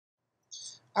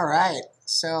All right.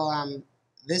 So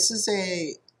this is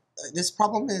a this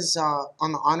problem is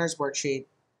on the honors worksheet,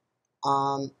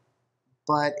 um,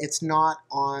 but it's not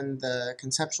on the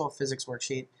conceptual physics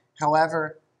worksheet.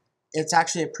 However, it's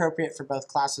actually appropriate for both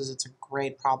classes. It's a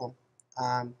great problem.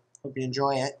 Hope you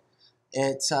enjoy it.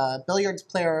 It's a billiards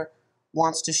player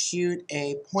wants to shoot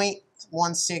a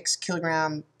 .16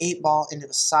 kilogram 8 ball into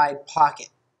the side pocket.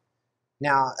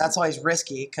 Now, that's always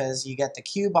risky because you get the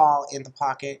cue ball in the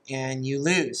pocket and you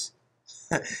lose.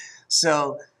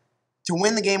 So to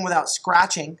win the game without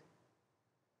scratching,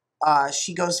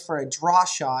 she goes for a draw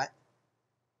shot,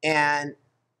 and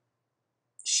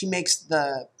she makes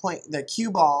the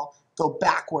cue ball go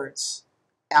backwards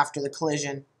after the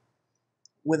collision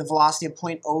with a velocity of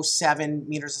 .07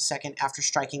 meters a second after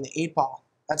striking the 8 ball.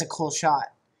 That's a cool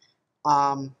shot.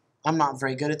 I'm not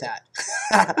very good at that.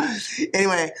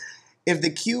 Anyway, if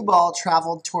the cue ball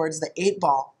traveled towards the 8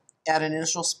 ball at an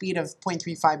initial speed of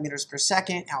 0.35 meters per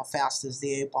second, how fast is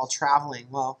the 8 ball traveling?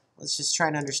 Well, let's just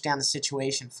try to understand the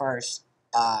situation first.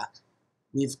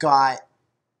 We've got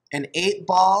an 8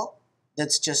 ball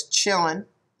that's just chilling,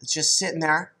 it's just sitting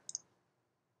there,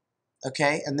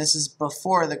 okay, and this is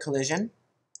before the collision.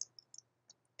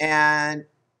 And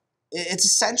it's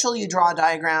essential you draw a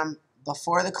diagram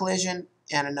before the collision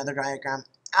and another diagram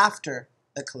after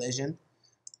the collision.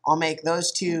 I'll make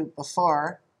those two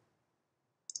before,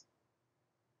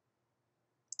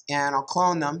 and I'll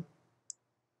clone them,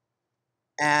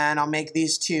 and I'll make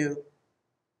these two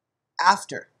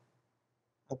after,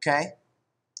 okay?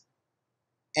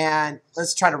 And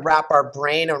let's try to wrap our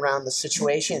brain around the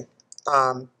situation.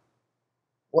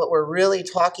 What we're really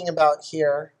talking about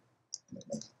here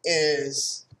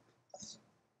is,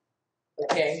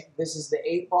 okay, this is the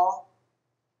 8 ball,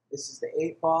 this is the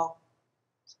 8 ball,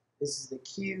 this is the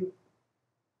cue,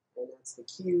 and that's the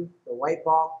cue, the white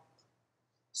ball.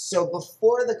 So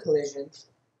before the collision,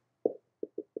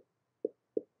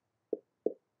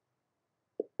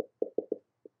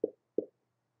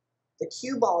 the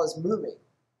cue ball is moving.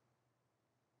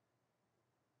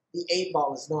 The 8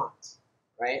 ball is not,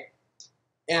 right?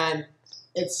 And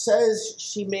it says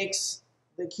she makes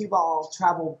the cue ball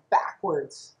travel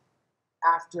backwards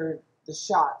after the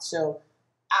shot. So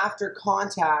after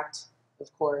contact,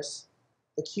 of course,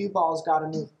 the cue ball's got to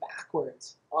move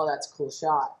backwards. Oh, that's a cool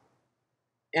shot.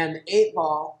 And the 8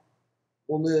 ball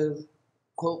will move,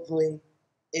 hopefully,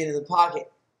 into the pocket.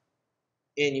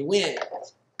 And you win,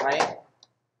 right?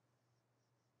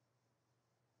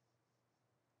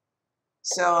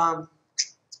 So,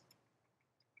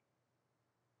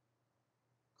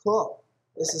 cool.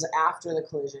 This is after the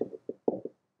collision.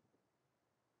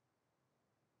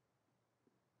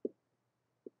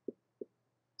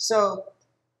 So,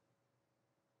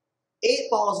 8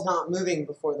 ball is not moving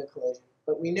before the collision,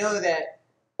 but we know that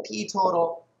P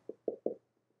total,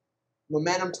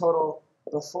 momentum total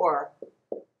before,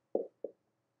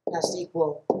 has to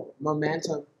equal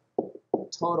momentum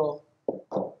total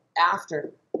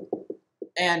after.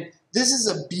 And this is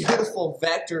a beautiful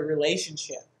vector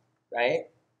relationship, right?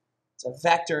 It's a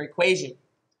vector equation.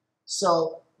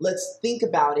 So let's think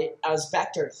about it as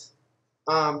vectors.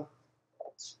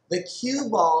 The cue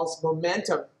ball's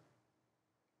momentum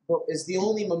is the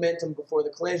only momentum before the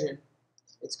collision.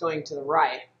 It's going to the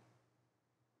right.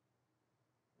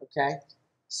 Okay?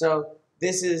 So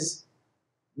this is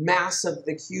mass of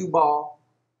the cue ball,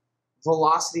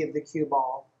 velocity of the cue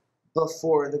ball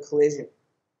before the collision,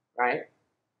 right?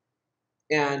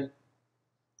 And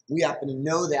we happen to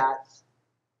know that.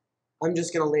 I'm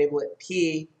just going to label it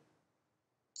P,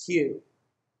 Q,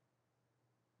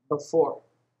 before.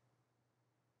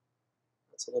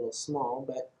 That's a little small,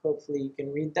 but hopefully you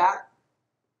can read that.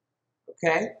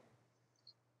 Okay?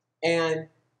 And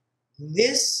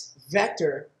this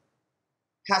vector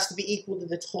has to be equal to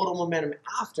the total momentum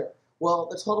after. Well,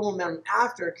 the total momentum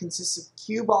after consists of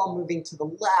cue ball moving to the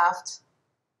left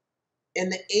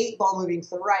and the 8 ball moving to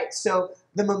the right. So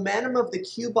the momentum of the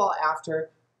cue ball after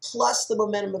plus the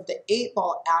momentum of the 8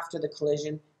 ball after the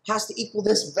collision has to equal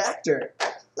this vector.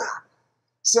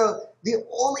 So the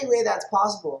only way that's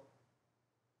possible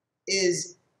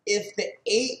is if the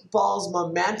 8 ball's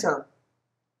momentum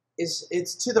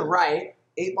it's to the right.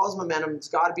 8 ball's momentum has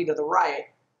got to be to the right,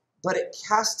 but it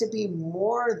has to be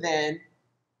more than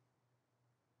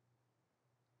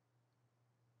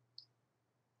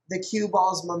the cue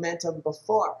ball's momentum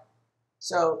before.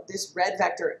 So this red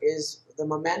vector is the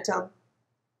momentum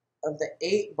of the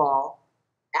 8 ball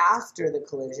after the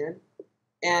collision,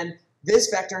 and this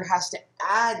vector has to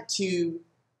add to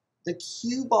the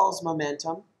cue ball's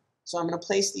momentum. So I'm going to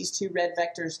place these two red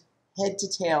vectors head to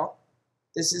tail.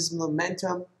 This is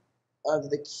momentum of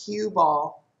the cue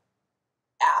ball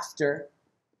after,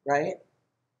 right?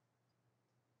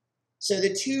 So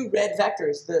the two red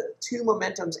vectors, the two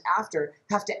momentums after,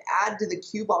 have to add to the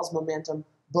cue ball's momentum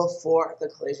before the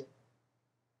collision.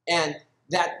 And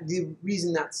the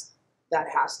reason that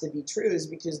has to be true is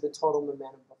because the total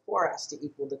momentum before has to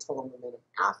equal the total momentum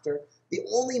after. The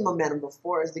only momentum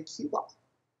before is the cue ball.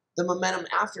 The momentum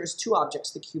after is two objects,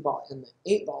 the cue ball and the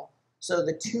 8-ball. So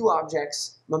the two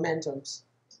objects' momentums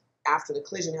after the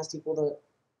collision has to equal the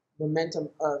momentum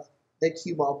of the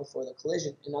cue ball before the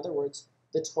collision. In other words,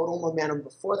 the total momentum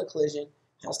before the collision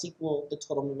has to equal the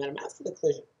total momentum after the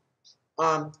collision.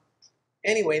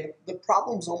 Anyway, the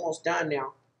problem's almost done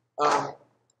now.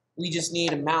 We just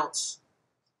need amounts.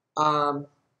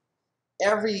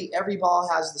 Every ball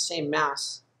has the same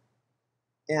mass,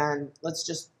 and let's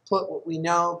just put what we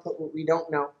know, put what we don't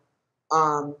know.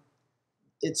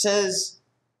 It says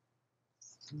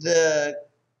the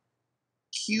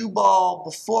cue ball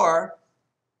before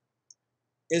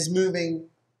is moving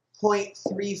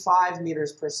 0.35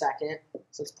 meters per second,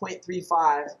 so it's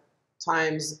 0.35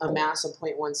 times a mass of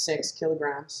 0.16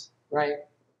 kilograms, right?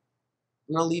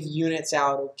 I'm going to leave units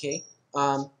out, okay?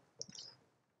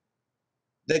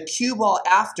 The cue ball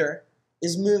after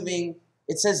is moving,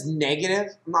 it says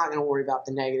negative. I'm not going to worry about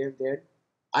the negative, dude.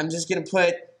 I'm just going to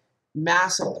put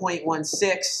mass of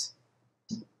 0.16,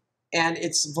 and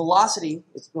its velocity,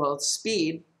 its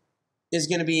speed, is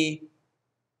going to be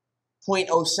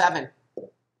 0.07.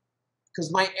 Because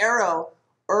my arrow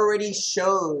already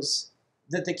shows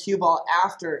that the cue ball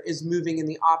after is moving in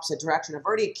the opposite direction. I've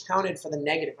already accounted for the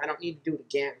negative. I don't need to do it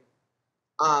again.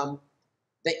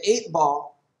 The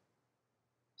 8-ball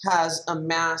has a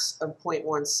mass of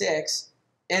 0.16,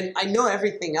 and I know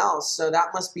everything else, so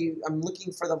that must be, I'm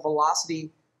looking for the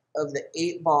velocity of the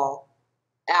 8-ball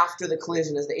after the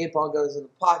collision as the 8-ball goes in the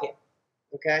pocket,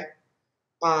 okay?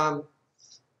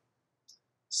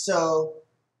 So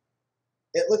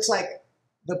it looks like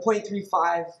the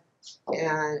 0.35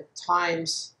 and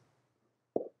times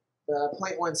the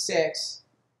 0.16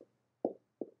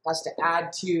 has to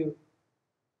add to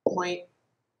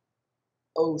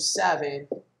 0.07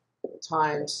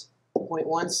 times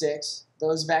 0.16.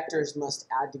 Those vectors must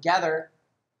add together.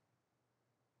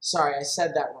 Sorry, I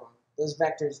said that wrong. Those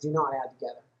vectors do not add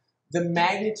together. The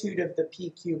magnitude of the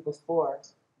PQ before,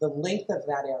 the length of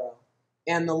that arrow,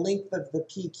 and the length of the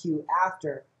PQ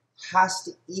after has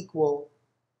to equal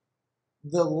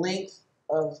the length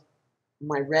of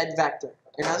my red vector.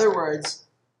 In other words,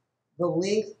 the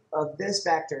length of this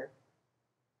vector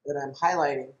that I'm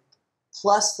highlighting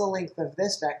plus the length of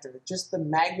this vector, just the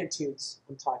magnitudes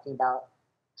I'm talking about,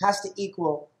 has to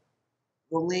equal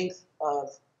the length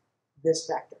of this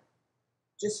vector,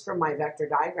 just from my vector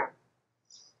diagram.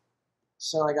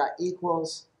 So I got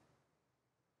equals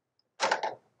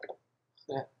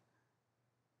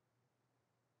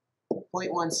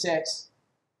 0.16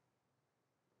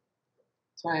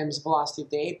 times velocity of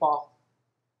the 8-ball.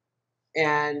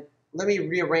 And let me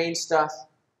rearrange stuff.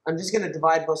 I'm just going to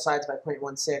divide both sides by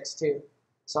 0.16 too.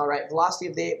 So I'll write velocity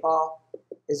of the 8-ball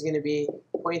is going to be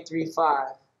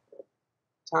 0.35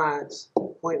 times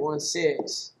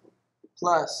 0.16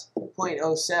 plus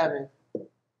 0.07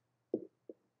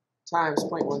 times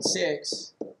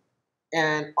 0.16.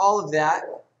 And all of that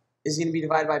is going to be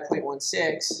divided by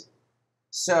 0.16.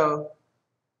 So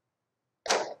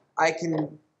I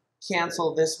can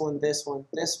cancel this one, this one,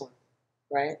 this one,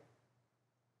 right?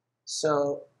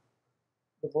 So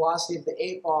the velocity of the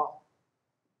 8-ball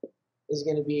is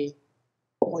going to be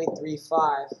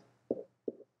 0.35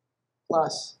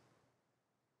 plus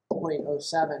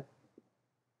 0.07,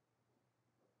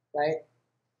 right?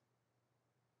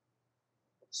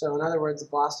 So in other words, the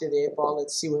velocity of the 8-ball,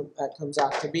 let's see what that comes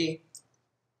out to be.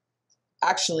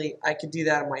 Actually, I could do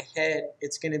that in my head.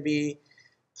 It's going to be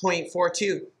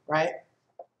 0.42, right?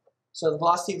 So the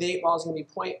velocity of the 8-ball is going to be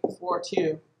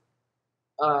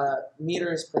 0.42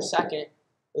 meters per second.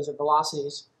 Those are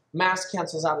velocities. Mass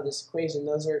cancels out of this equation.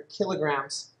 Those are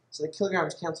kilograms. So the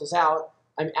kilograms cancels out.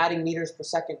 I'm adding meters per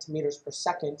second to meters per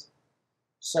second.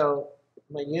 So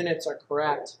my units are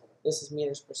correct. This is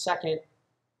meters per second.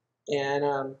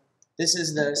 And this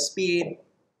is the speed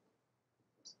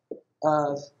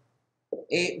of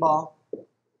 8-ball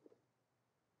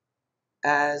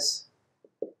as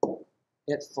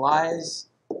it flies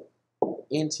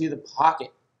into the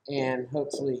pocket, and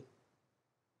hopefully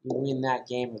you win that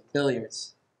game of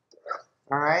billiards.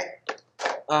 All right.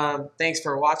 Thanks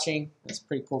for watching. That's a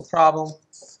pretty cool problem.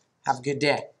 Have a good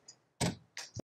day.